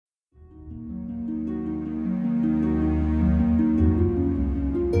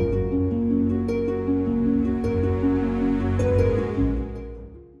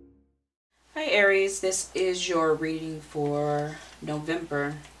this is your reading for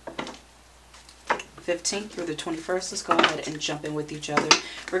November 15th through the 21st. Let's go ahead and jump in with each other.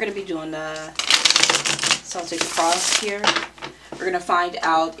 We're going to be doing the Celtic cross here. We're going to find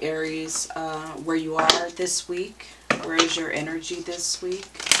out, Aries, where you are this week. Where is your energy this week?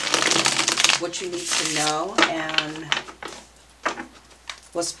 What you need to know, and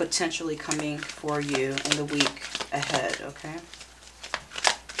what's potentially coming for you in the week ahead, okay?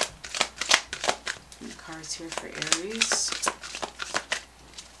 And the cards here for Aries.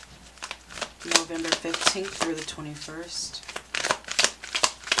 November 15th through the 21st.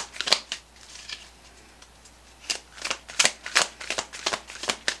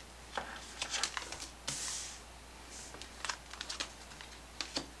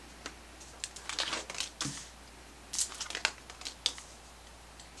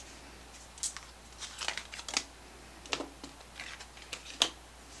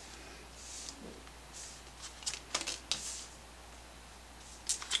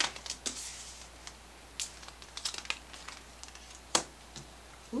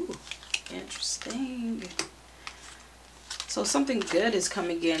 Ooh, interesting. So something good is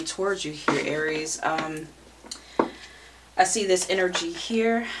coming in towards you here, Aries. I see this energy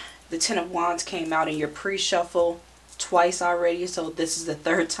here. The Ten of Wands came out in your pre-shuffle twice already. So this is the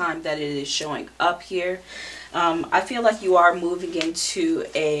third time that it is showing up here. I feel like you are moving into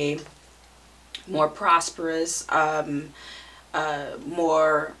a more prosperous,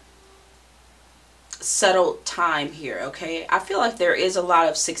 more settled time here, okay? I feel like there is a lot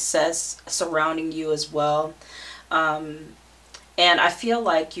of success surrounding you as well. And I feel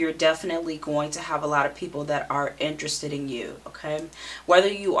like you're definitely going to have a lot of people that are interested in you, okay? Whether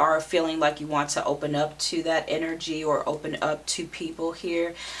you are feeling like you want to open up to that energy or open up to people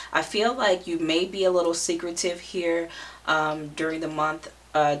here, I feel like you may be a little secretive here during the month,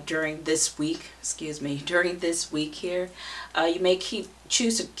 during this week here. You may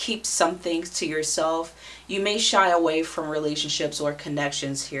choose to keep some things to yourself. You may shy away from relationships or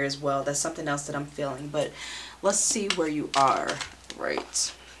connections here as well. That's something else that I'm feeling. But let's see where you are.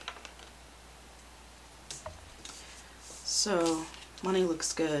 Right. So money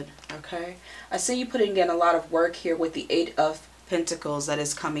looks good. Okay. I see you putting in a lot of work here with the Eight of Pentacles that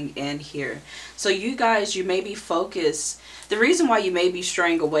is coming in here. So you guys, you may be focused. The reason why you may be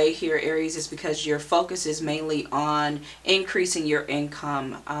straying away here, Aries, is because your focus is mainly on increasing your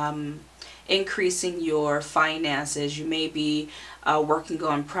income, increasing your finances. You may be working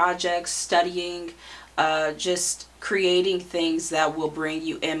on projects, studying, just creating things that will bring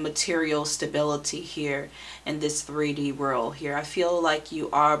you in material stability here in this 3D world here. I feel like you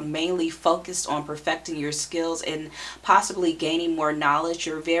are mainly focused on perfecting your skills and possibly gaining more knowledge.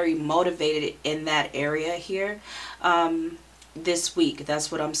 You're very motivated in that area here this week.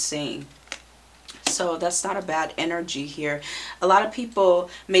 That's what I'm seeing. So that's not a bad energy here. A lot of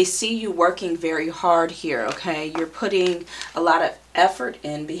people may see you working very hard here, okay? You're putting a lot of effort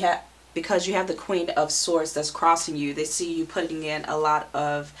in because you have the Queen of Swords that's crossing you. They see you putting in a lot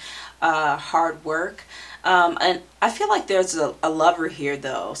of hard work. And I feel like there's a lover here,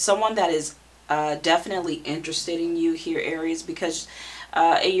 though. Someone that is definitely interested in you here, Aries, because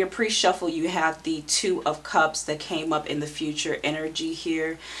in your pre-shuffle you have the Two of Cups that came up in the future energy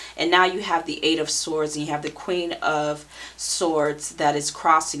here. And now you have the Eight of Swords and you have the Queen of Swords that is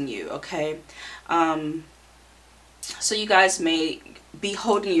crossing you, okay? So you guys may be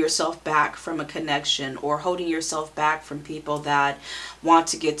holding yourself back from a connection or holding yourself back from people that want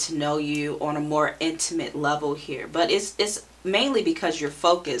to get to know you on a more intimate level here. But it's mainly because you're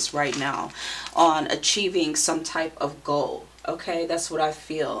focused right now on achieving some type of goal. Okay, that's what I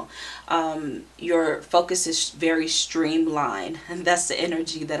feel. Your focus is very streamlined, and that's the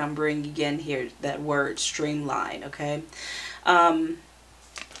energy that I'm bringing in here, that word streamline, okay?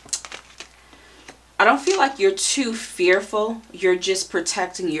 I don't feel like you're too fearful. You're just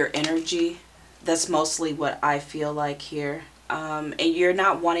protecting your energy. That's mostly what I feel like here. And you're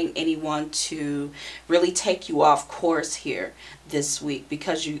not wanting anyone to really take you off course here this week,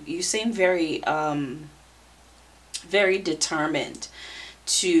 because you seem very very determined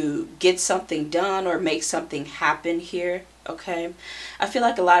to get something done or make something happen here, okay? I feel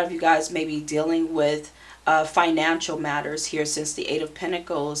like a lot of you guys may be dealing with financial matters here, since the Eight of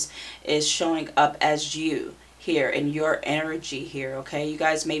Pentacles is showing up as you here in your energy here, okay? You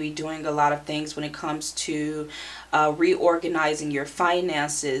guys may be doing a lot of things when it comes to reorganizing your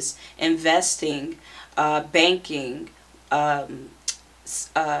finances, investing, banking,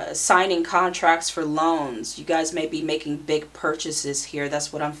 signing contracts for loans. You guys may be making big purchases here.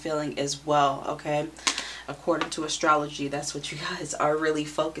 That's what I'm feeling as well, okay? According to astrology, that's what you guys are really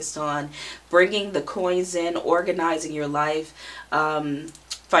focused on. Bringing the coins in, organizing your life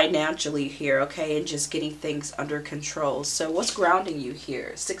financially here, okay? And just getting things under control. So what's grounding you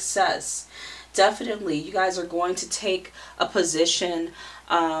here? Success. Definitely, you guys are going to take a position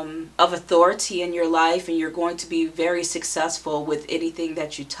of authority in your life, and you're going to be very successful with anything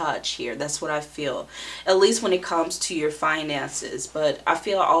that you touch here. That's what I feel, at least when it comes to your finances. But I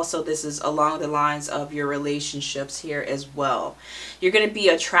feel also this is along the lines of your relationships here as well. You're going to be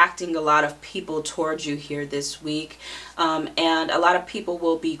attracting a lot of people towards you here this week, and a lot of people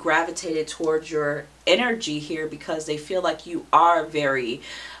will be gravitated towards your energy here because they feel like you are very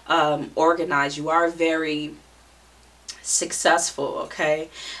organized, you are very successful, okay?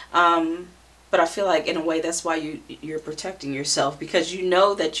 But I feel like in a way that's why you're protecting yourself, because you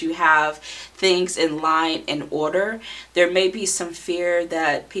know that you have things in line and order. There may be some fear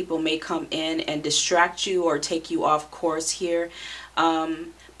that people may come in and distract you or take you off course here.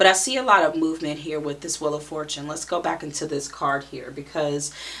 But I see a lot of movement here with this Wheel of Fortune. Let's go back into this card here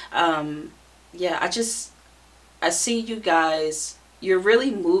because, yeah, I see you guys, you're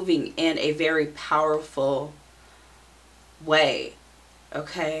really moving in a very powerful way,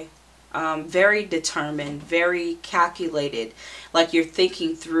 okay? Very determined, very calculated, like you're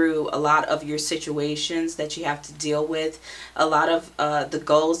thinking through a lot of your situations that you have to deal with, a lot of the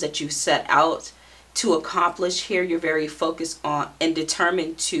goals that you set out to accomplish here. You're very focused on and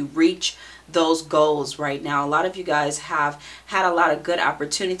determined to reach those goals right now. A lot of you guys have had a lot of good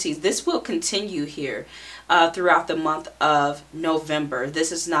opportunities. This will continue here throughout the month of November.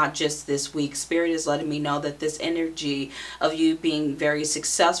 This is not just this week. Spirit is letting me know that this energy of you being very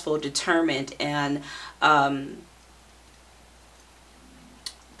successful, determined, and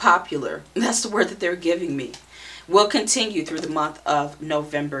popular, that's the word that they're giving me, will continue through the month of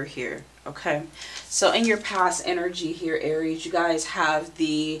November here. Okay, so in your past energy here, Aries, you guys have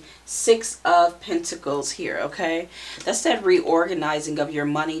the Six of Pentacles here, okay? That's that reorganizing of your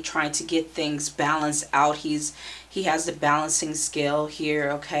money, trying to get things balanced out. He has the balancing scale here,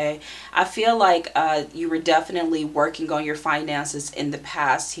 okay? I feel like you were definitely working on your finances in the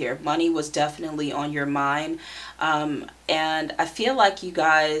past here. Money was definitely on your mind. And I feel like you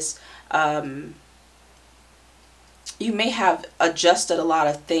guys... you may have adjusted a lot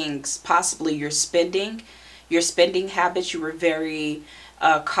of things, possibly your spending habits. You were very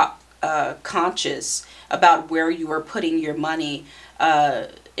conscious about where you were putting your money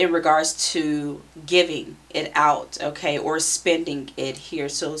in regards to giving it out, okay, or spending it here.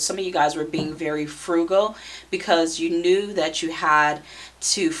 So some of you guys were being very frugal because you knew that you had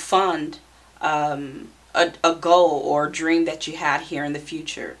to fund a goal or dream that you had here in the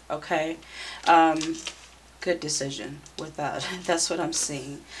future, okay? Good decision with that. That's what I'm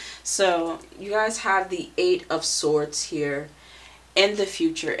seeing. So you guys have the Eight of Swords here in the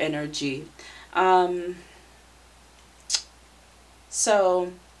future energy.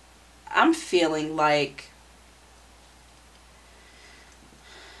 So I'm feeling like,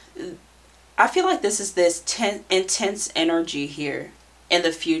 I feel like this is this intense energy here in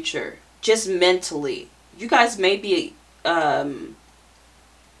the future, just mentally. You guys may be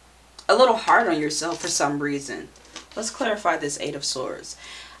a little hard on yourself for some reason. Let's clarify this Eight of Swords.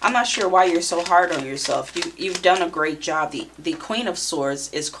 I'm not sure why you're so hard on yourself. You've done a great job. The Queen of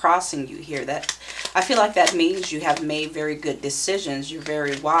Swords is crossing you here. That, I feel like that means you have made very good decisions. You're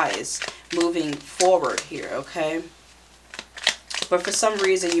very wise moving forward here, okay? But for some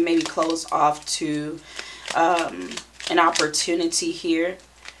reason you may be closed off to an opportunity here,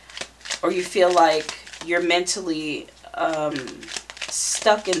 or you feel like you're mentally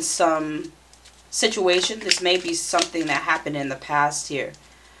stuck in some situation. This may be something that happened in the past here.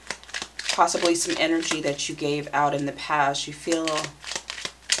 Possibly some energy that you gave out in the past. You feel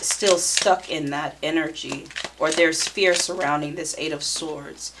still stuck in that energy, or there's fear surrounding this Eight of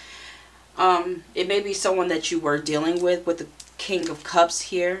Swords. It may be someone that you were dealing with the King of Cups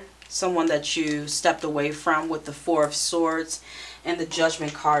here. Someone that you stepped away from with the Four of Swords. And the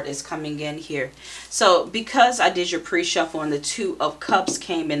Judgment card is coming in here. So because I did your pre-shuffle and the Two of Cups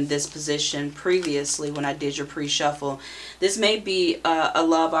came in this position previously when I did your pre-shuffle, this may be a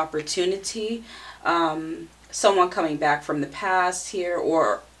love opportunity. Someone coming back from the past here,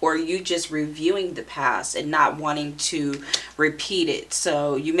 or you just reviewing the past and not wanting to repeat it.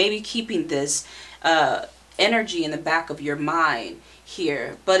 So you may be keeping this energy in the back of your mind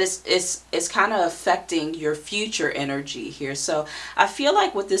here, but it's kind of affecting your future energy here. So I feel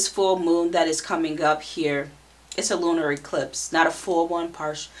like with this full moon that is coming up here, it's a lunar eclipse, not a full one,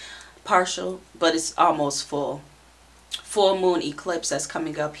 partial, but it's almost full. full moon eclipse that's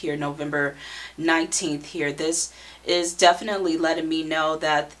coming up here November 19th here. This is definitely letting me know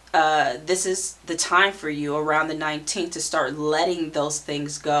that this is the time for you around the 19th to start letting those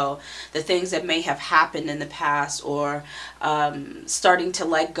things go, the things that may have happened in the past, or starting to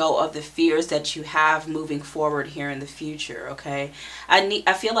let go of the fears that you have moving forward here in the future. Okay,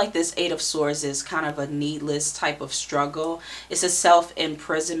 I feel like this Eight of Swords is kind of a needless type of struggle. It's a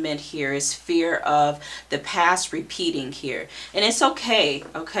self-imprisonment here. It's fear of the past repeating here, and it's okay,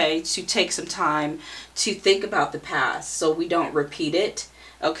 okay, to take some time to think about the past so we don't repeat it.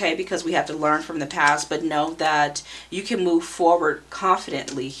 Okay, because we have to learn from the past, but know that you can move forward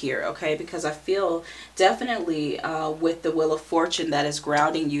confidently here. Okay, because I feel definitely with the Wheel of Fortune that is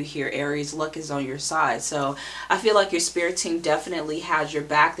grounding you here, Aries, luck is on your side. So I feel like your spirit team definitely has your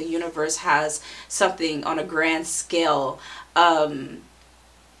back. The universe has something on a grand scale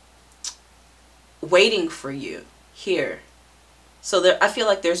waiting for you here. So there, I feel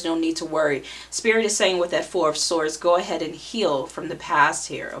like there's no need to worry. Spirit is saying with that Four of Swords, go ahead and heal from the past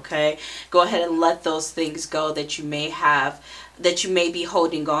here, okay? Go ahead and let those things go that you may have, that you may be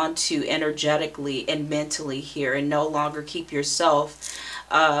holding on to energetically and mentally here, and no longer keep yourself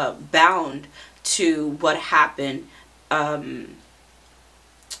bound to what happened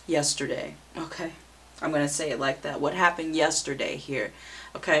yesterday, okay? I'm going to say it like that. What happened yesterday here,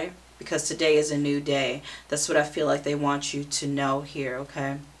 okay? Because today is a new day. That's what I feel like they want you to know here,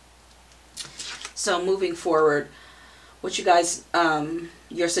 okay? So moving forward, what you guys,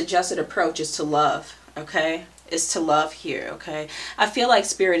 your suggested approach is to love, okay? Is to love here, okay? I feel like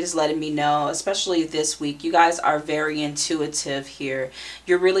Spirit is letting me know, especially this week, you guys are very intuitive here.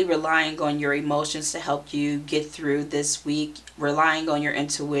 You're really relying on your emotions to help you get through this week, relying on your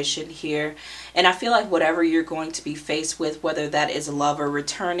intuition here. And I feel like whatever you're going to be faced with, whether that is a lover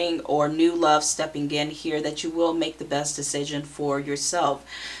returning or new love stepping in here, that you will make the best decision for yourself.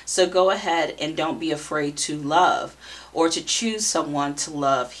 So go ahead and don't be afraid to love, or to choose someone to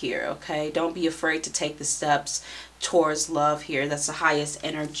love here, okay? Don't be afraid to take the steps towards love here. That's the highest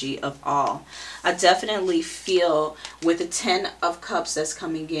energy of all. I definitely feel with the Ten of Cups that's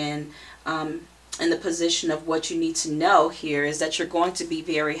coming in the position of what you need to know here is that you're going to be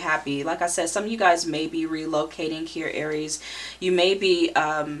very happy. Like I said, some of you guys may be relocating here, Aries. You may be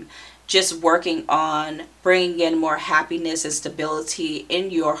just working on bringing in more happiness and stability in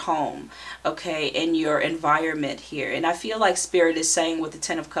your home, okay, in your environment here. And I feel like Spirit is saying with the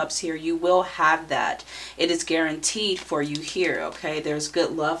Ten of Cups here, you will have that. It is guaranteed for you here, okay? There's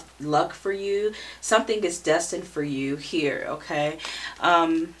good luck for you. Something is destined for you here, okay?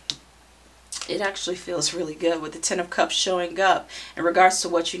 It actually feels really good with the Ten of Cups showing up. In regards to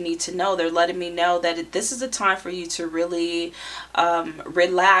what you need to know, they're letting me know that this is a time for you to really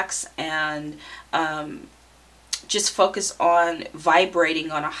relax and just focus on vibrating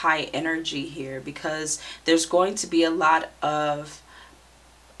on a high energy here, because there's going to be a lot of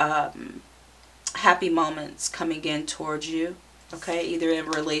happy moments coming in towards you, okay, either in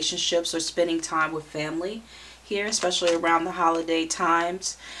relationships or spending time with family here, especially around the holiday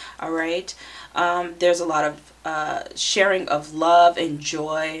times. All right, there's a lot of sharing of love and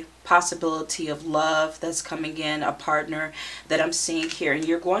joy, possibility of love that's coming in, a partner that I'm seeing here, and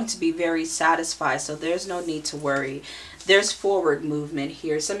you're going to be very satisfied, so there's no need to worry. There's forward movement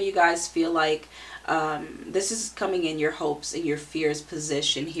here. Some of you guys feel like this is coming in your hopes and your fears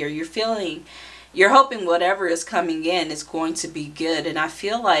position here. You're hoping whatever is coming in is going to be good, and I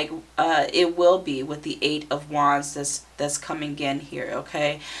feel like it will be with the Eight of Wands that's coming in here,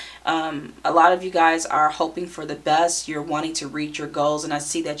 okay? A lot of you guys are hoping for the best. You're wanting to reach your goals, and I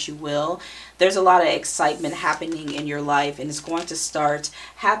see that you will. There's a lot of excitement happening in your life, and it's going to start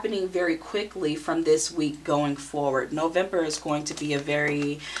happening very quickly from this week going forward. November is going to be a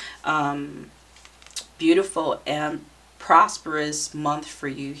very beautiful and prosperous month for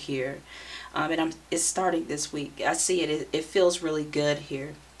you here. And it's starting this week. I see it. It feels really good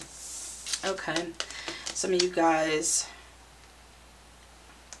here. Okay. Some of you guys,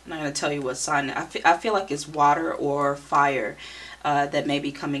 I'm not going to tell you what sign. I feel like it's water or fire that may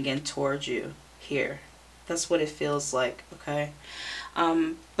be coming in towards you here. That's what it feels like, okay?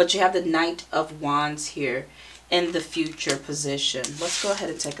 But you have the Knight of Wands here in the future position. Let's go ahead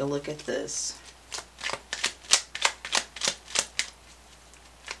and take a look at this.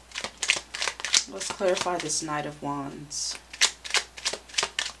 Let's clarify this Knight of Wands.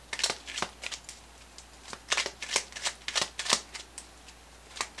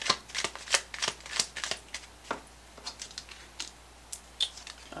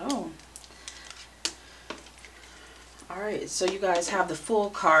 Oh. Alright, so you guys have the Fool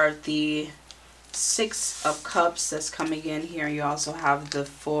card, the Six of Cups that's coming in here. You also have the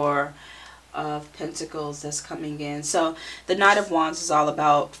Four of Pentacles that's coming in. So the Knight of Wands is all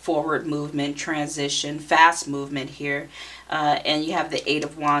about forward movement, transition, fast movement here. And you have the Eight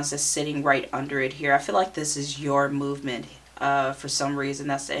of Wands that's sitting right under it here. I feel like this is your movement for some reason.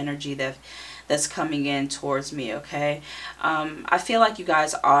 That's the energy that's coming in towards me, okay? I feel like you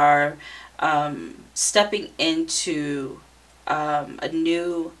guys are stepping into a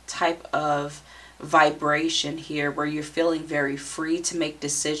new type of vibration here where you're feeling very free to make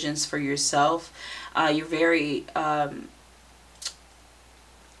decisions for yourself. You're very I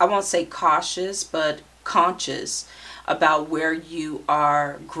won't say cautious, but conscious about where you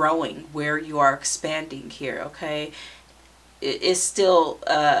are growing, where you are expanding here, okay? It's still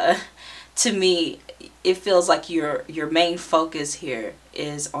to me, it feels like your main focus here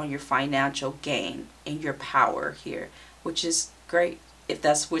is on your financial gain and your power here, which is great if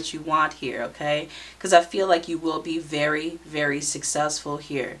that's what you want here, okay? Because I feel like you will be very, very successful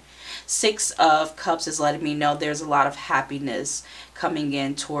here. Six of Cups is letting me know there's a lot of happiness coming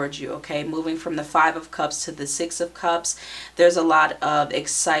in towards you, okay? Moving from the Five of Cups to the Six of Cups, there's a lot of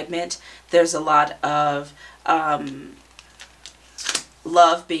excitement. There's a lot of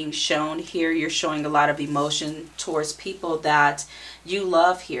love being shown here. You're showing a lot of emotion towards people that you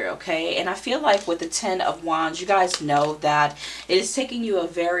love here, okay? And I feel like with the Ten of Wands, you guys know that it is taking you a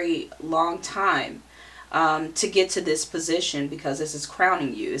very long time to get to this position, because this is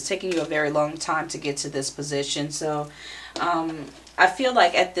crowning you. It's taking you a very long time to get to this position. So I feel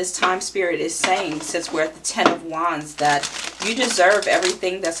like at this time, Spirit is saying, since we're at the Ten of Wands, that you deserve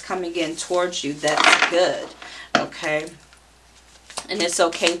everything that's coming in towards you. That's good, okay? And it's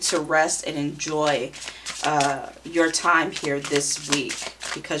okay to rest and enjoy your time here this week,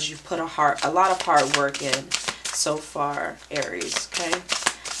 because you've put a lot of hard work in so far, Aries, okay?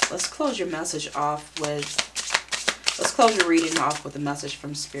 Let's close your message off with, let's close your reading off with a message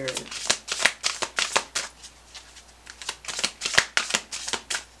from Spirit.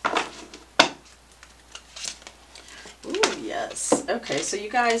 Ooh, yes. Okay, so you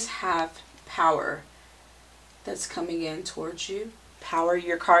guys have power that's coming in towards you. Power,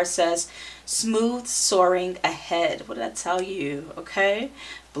 your card says smooth soaring ahead. What did I tell you? Okay,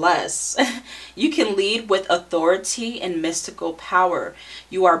 bless. You can lead with authority and mystical power.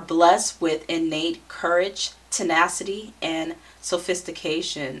 You are blessed with innate courage, tenacity, and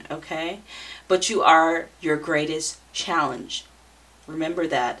sophistication, okay? But you are your greatest challenge. Remember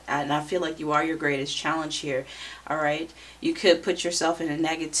that. And I feel like you are your greatest challenge here. All right, you could put yourself in a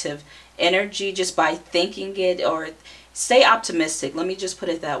negative energy just by thinking it, or stay optimistic. Let me just put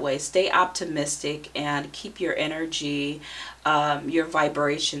it that way. Stay optimistic and keep your energy, your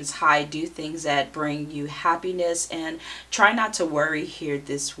vibrations high. Do things that bring you happiness, and try not to worry here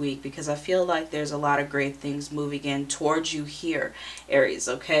this week, because I feel like there's a lot of great things moving in towards you here, Aries,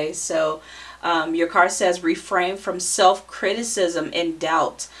 okay? So your card says refrain from self-criticism and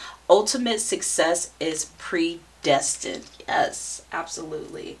doubt. Ultimate success is predestined. Yes,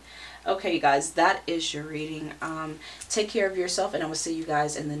 absolutely. Okay, you guys, that is your reading. Take care of yourself, and I will see you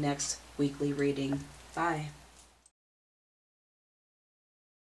guys in the next weekly reading. Bye.